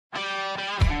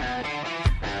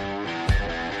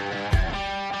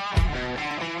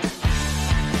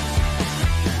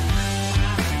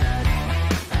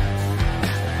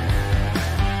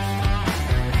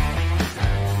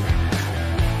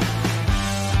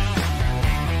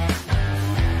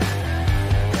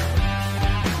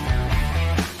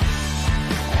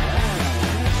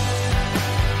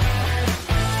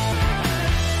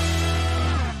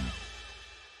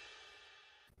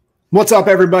What's up,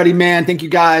 everybody, man? Thank you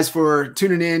guys for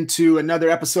tuning in to another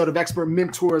episode of Expert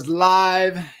Mentors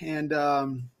Live. And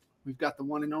we've got the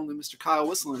one and only Mr. Kyle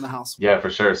Whissel in the house. Yeah, for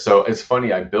sure. So it's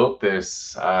funny. I built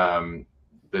this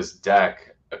this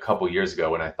deck a couple years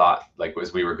ago when I thought, like,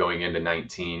 as we were going into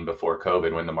 19 before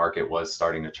COVID, when the market was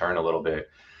starting to turn a little bit,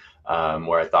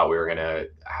 where I thought we were going to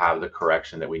have the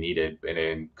correction that we needed. And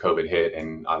then COVID hit,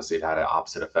 and obviously it had an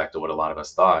opposite effect of what a lot of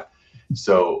us thought.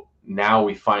 So now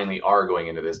we finally are going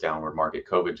into this downward market.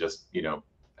 COVID just,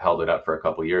 held it up for a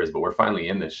couple years, but we're finally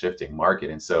in this shifting market.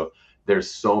 And so there's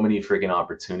so many freaking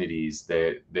opportunities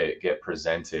that get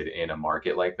presented in a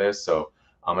market like this. So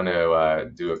I'm going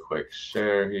to do a quick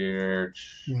share here.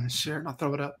 Yeah, share and I'll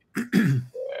throw it up. Yeah.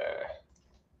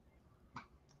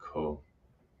 Cool.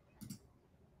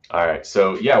 All right.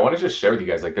 So yeah, I want to just share with you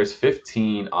guys, like, there's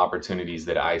 15 opportunities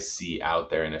that I see out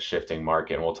there in a shifting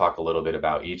market. And we'll talk a little bit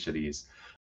about each of these.